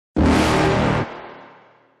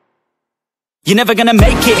You're never gonna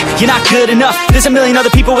make it, you're not good enough. There's a million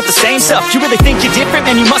other people with the same stuff. You really think you're different?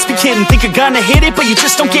 Man, you must be kidding. Think you're gonna hit it, but you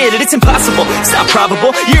just don't get it. It's impossible, it's not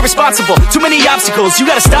probable, you're irresponsible. Too many obstacles, you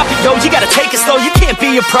gotta stop it, yo. You gotta take it slow, you can't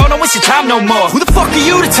be a pro. Don't waste your time no more. Who the fuck are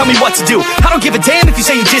you to tell me what to do? I don't give a damn if you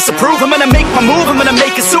say you disapprove. I'm gonna make my move, I'm gonna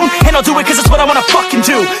make it soon. And I'll do it cause it's what I wanna fucking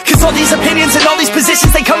do. Cause all these opinions and all these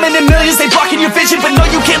positions, they come in millions, they blocking your vision. But no,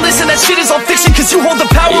 you can't listen, that shit is all fiction. Cause you hold the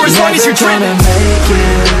power as long as you're dreaming.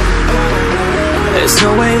 There's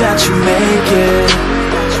no way that you make it.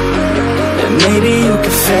 And maybe you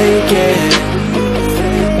can fake it,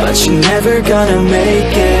 but you're never gonna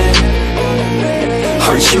make it.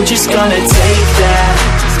 Aren't you just gonna take that?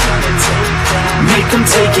 Make them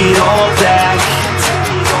take it all back.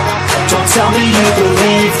 Don't tell me you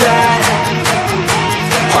believe that.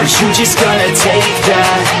 Aren't you just gonna take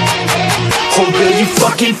that? Or will you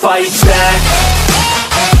fucking fight back?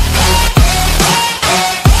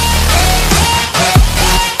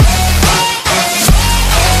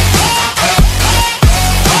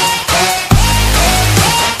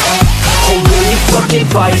 Fucking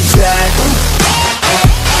fight back.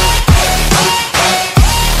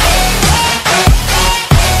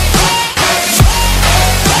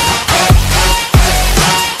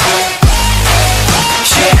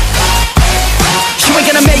 You ain't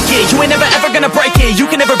gonna make it, you ain't never ever gonna break it. You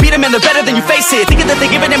can never beat them and they're better than you, face it. Thinking that they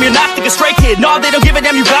give a damn, you're not thinking straight, kid. No, they don't give a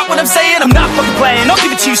damn, you got what I'm saying? I'm not fucking playing, I'll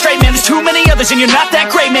give it to you straight, man. There's too many others and you're not that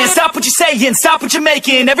great, man. Stop what you're saying, stop what you're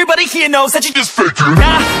making. Everybody here knows that you just faking.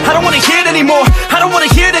 Nah, I don't wanna hear it anymore, I don't wanna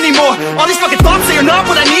hear it anymore. All these fucking thoughts, they are not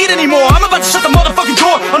what I need anymore. I'm about to shut the motherfucking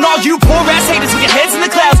door on all you poor ass haters with your heads in the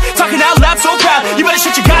clouds, talking out loud so proud. You better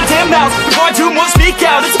shut your goddamn mouth before I do more, speak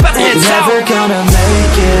out. It's about to head south. You're never gonna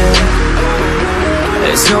make it.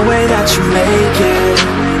 There's no way that you make it.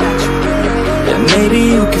 And maybe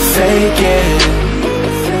you can fake it,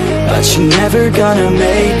 but you're never gonna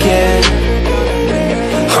make it.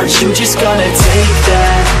 Aren't you just gonna take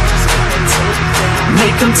that?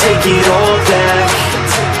 Make them take it all back.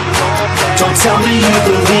 Don't tell me you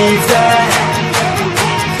believe that.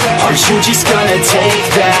 Aren't you just gonna take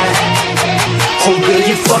that? Or will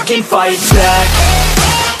you fucking fight back?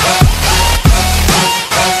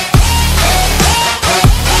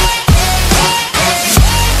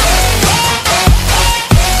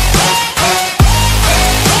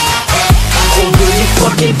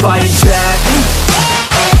 Fucking fight back.